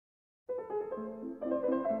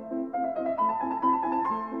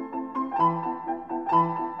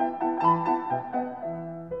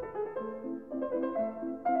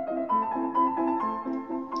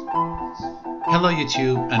Hello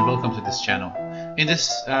YouTube and welcome to this channel. In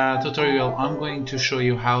this tutorial I'm going to show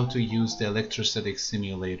you how to use the electrostatic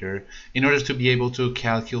simulator in order to be able to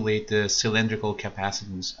calculate the cylindrical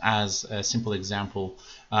capacitance as a simple example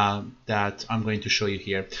that I'm going to show you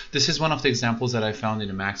here. This is one of the examples that I found in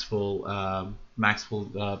the Maxwell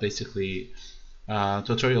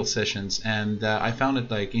tutorial sessions, and I found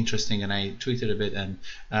it interesting, and I tweaked it a bit, and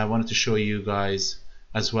I wanted to show you guys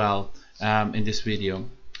as well in this video.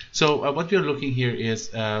 So what we're looking here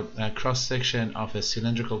is a cross-section of a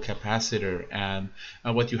cylindrical capacitor, and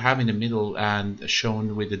what you have in the middle and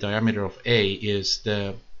shown with the diameter of A is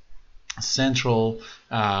the central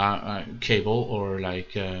cable or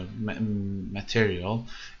material,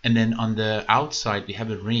 and then on the outside we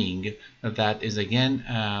have a ring that is again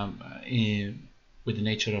with the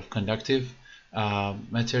nature of conductive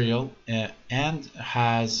material and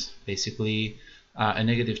has basically a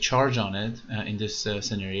negative charge on it in this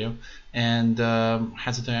scenario, and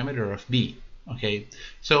has a diameter of B. Okay,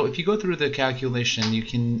 so if you go through the calculation, you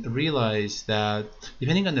can realize that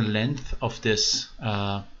depending on the length of this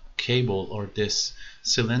cable or this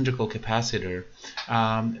cylindrical capacitor,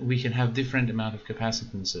 we can have different amount of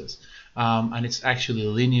capacitances, and it's actually a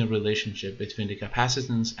linear relationship between the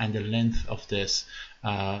capacitance and the length of this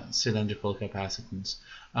cylindrical capacitance.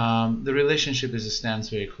 The relationship stands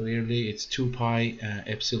very clearly. It's 2 pi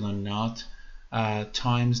epsilon naught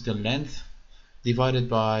times the length divided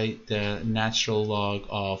by the natural log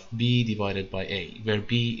of B divided by A, where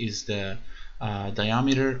B is the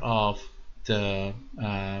diameter of the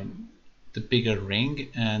bigger ring,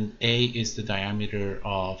 and A is the diameter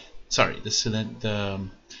of,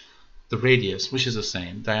 the radius, which is the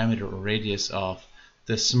same, diameter or radius of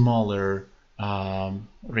the smaller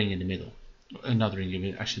ring in the middle. Another ring in the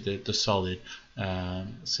middle, actually the solid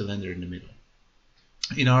cylinder in the middle.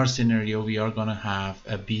 In our scenario, we are going to have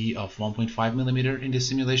a B of 1.5 millimeter in this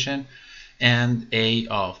simulation and A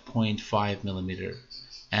of 0.5 millimeter.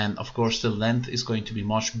 And of course the length is going to be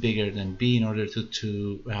much bigger than B in order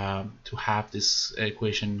to have this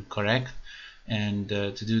equation correct. And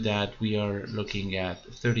to do that, we are looking at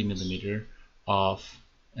 30 millimeter of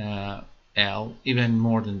L. Even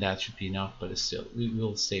more than that should be enough, but still we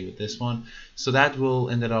will stay with this one. So that will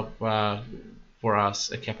end up for us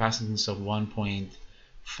a capacitance of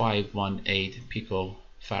 1.518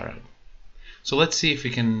 picofarad. So let's see if we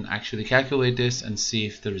can actually calculate this and see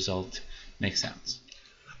if the result makes sense.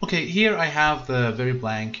 Okay, here I have the very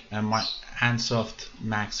blank my Ansys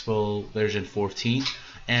Maxwell version 14,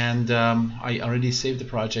 and I already saved the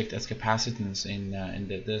project as capacitance in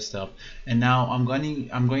the desktop. And now I'm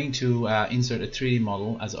going to insert a 3D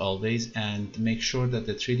model as always, and make sure that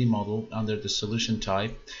the 3D model under the solution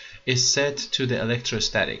type is set to the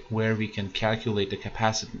electrostatic, where we can calculate the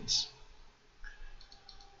capacitance.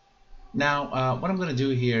 Now what I'm going to do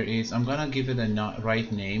here is I'm going to give it a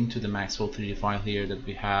right name to the Maxwell 3D file here that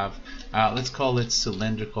we have. Let's call it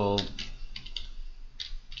cylindrical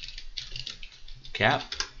cap,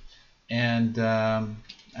 and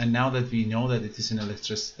now that we know that it is an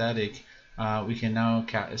electrostatic, we can now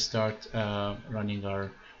start running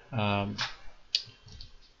our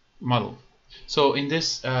model. So in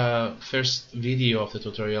this first video of the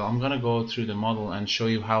tutorial, I'm gonna go through the model and show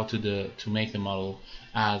you how to make the model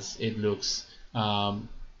as it looks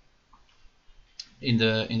in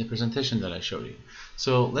the presentation that I showed you.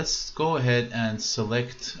 So let's go ahead and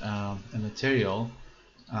select a material.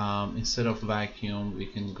 Instead of vacuum, we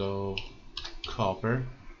can go copper.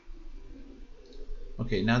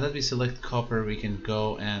 Okay, now that we select copper, we can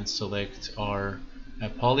go and select our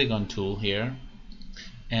polygon tool here,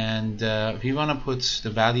 and we want to put the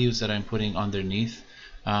values that I'm putting underneath.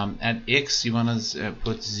 At X you want to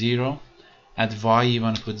put 0, at Y you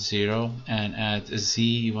want to put 0, and at Z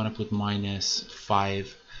you want to put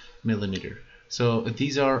 -5 millimeter. So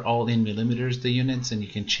these are all in millimeters, the units, and you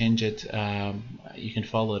can change it. You can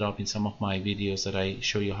follow it up in some of my videos that I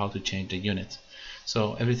show you how to change the unit.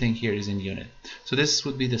 So everything here is in unit. So this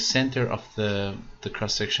would be the center of the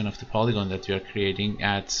cross section of the polygon that we are creating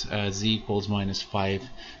at Z equals -5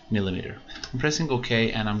 millimeter. I'm pressing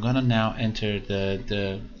OK, and I'm gonna now enter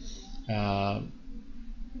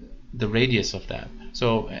the radius of that.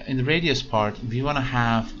 So in the radius part, we want to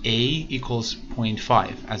have A equals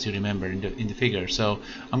 0.5, as you remember in the figure. So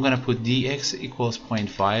I'm going to put dx equals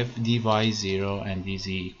 0.5, dy 0, and dz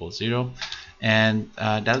equals 0, and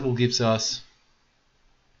that will give us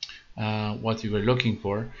what we were looking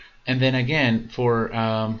for. And then again, for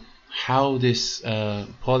how this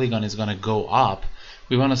polygon is going to go up,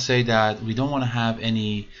 we want to say that we don't want to have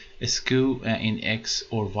any skew in x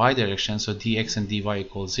or y direction, so dx and dy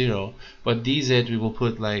equals 0, but dz we will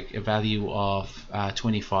put like a value of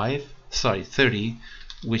 30,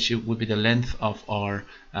 which would be the length of our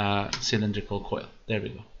cylindrical coil. There we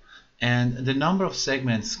go. And the number of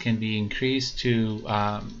segments can be increased to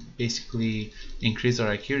basically increase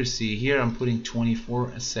our accuracy. Here I'm putting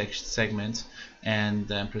 24 segments,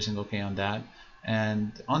 and I'm pressing OK on that.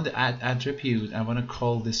 And on the attribute, I want to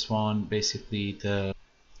call this one basically the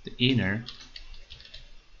inner,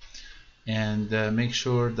 and make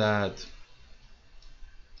sure that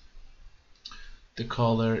the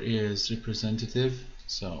color is representative.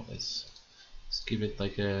 So let's give it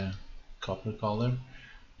like a copper color.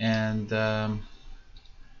 And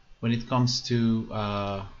when it comes to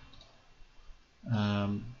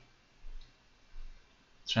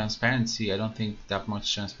transparency, I don't think that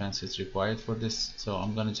much transparency is required for this, so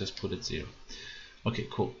I'm gonna just put it 0. Okay,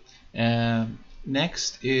 cool.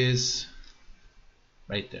 Next is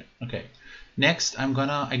right there. Okay, next I'm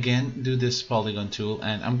gonna again do this polygon tool,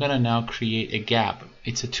 and I'm gonna now create a gap.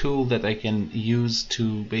 It's a tool that I can use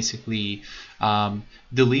to basically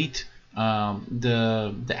delete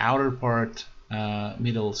the outer part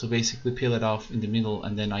middle, so basically peel it off in the middle,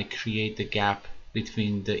 and then I create the gap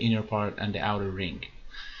between the inner part and the outer ring.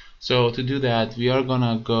 So to do that, we are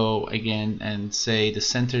gonna go again and say the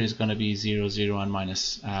center is gonna be 0, 0 and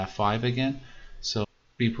minus 5 again. So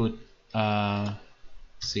we put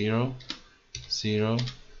 0, 0,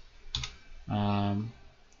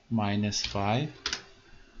 minus 5,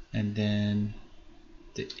 and then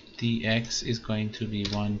the dx is going to be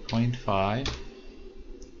 1.5.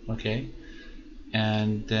 okay,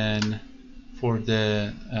 and then for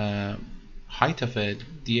the height of it,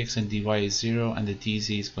 dx and dy is 0, and the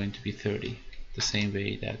dz is going to be 30, the same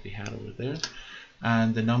way that we had over there.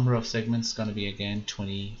 And the number of segments is going to be again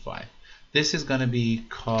 25. This is going to be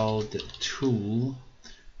called tool,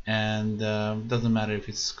 and doesn't matter if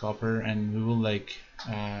it's copper, and we will like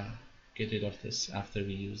get rid of this after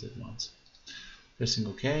we use it once. Pressing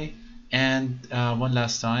OK, and one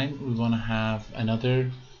last time we want to have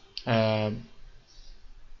another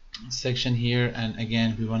section here, and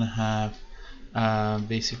again we want to have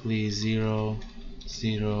basically 0,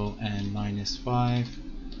 0 and minus 5,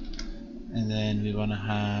 and then we want to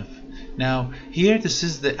have, now here this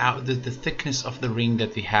is the thickness of the ring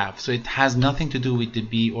that we have, so it has nothing to do with the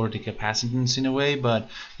B or the capacitance in a way, but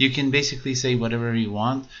you can basically say whatever you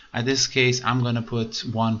want. In this case I'm gonna put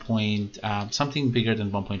something bigger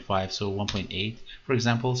than 1.5, so 1.8 for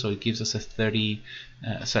example, so it gives us a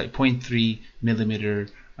 0.3 millimeter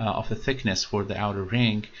of the thickness for the outer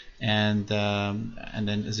ring, and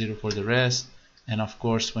then 0 for the rest. And of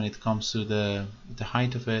course when it comes to the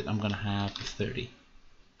height of it, I'm gonna have 30.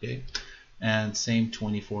 Okay, and same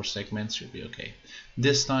 24 segments should be okay.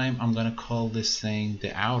 This time I'm gonna call this thing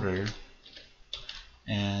the outer,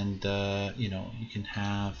 and you know, you can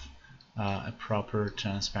have a proper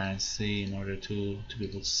transparency in order to be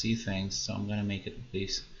able to see things, so I'm gonna make it at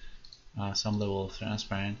least some level of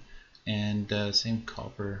transparent, and same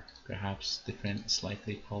copper, perhaps different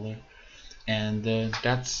slightly color, and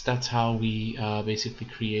that's how we basically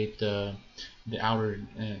create the outer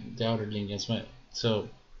link as well. So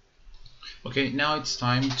okay, now it's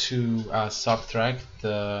time to subtract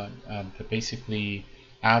the basically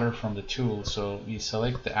outer from the tool. So we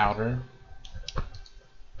select the outer,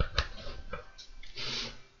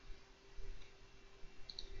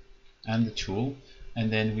 and the tool,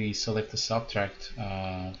 and then we select the subtract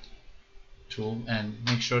tool, and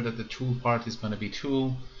make sure that the tool part is going to be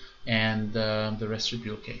tool, and the rest should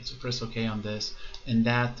be okay. So press OK on this, and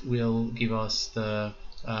that will give us the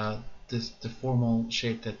formal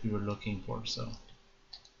shape that we were looking for. So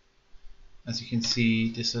as you can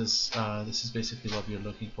see, this is basically what we are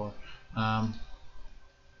looking for.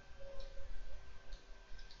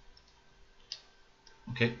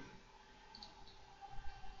 Okay,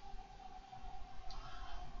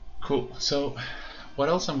 cool. So what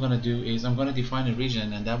else I'm going to do is I'm going to define a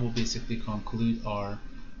region, and that will basically conclude our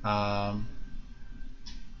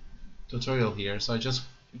tutorial here. So I just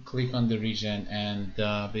click on the region and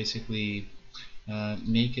basically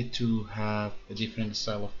make it to have a different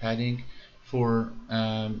style of padding for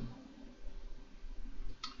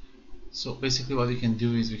so basically what we can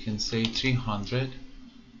do is we can say 300,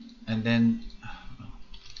 and then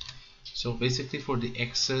so basically for the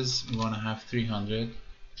x's we want to have 300,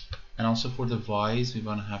 and also for the y's we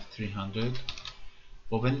want to have 300,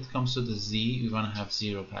 but when it comes to the z we want to have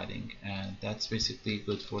 0 padding, and that's basically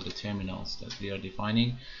good for the terminals that we are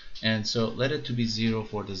defining, and so let it to be 0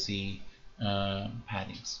 for the z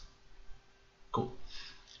paddings. Cool.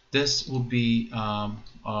 This will be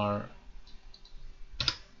our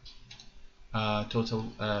total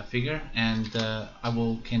figure, and I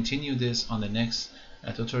will continue this on the next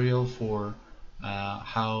tutorial for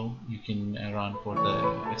how you can run for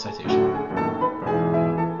the excitation.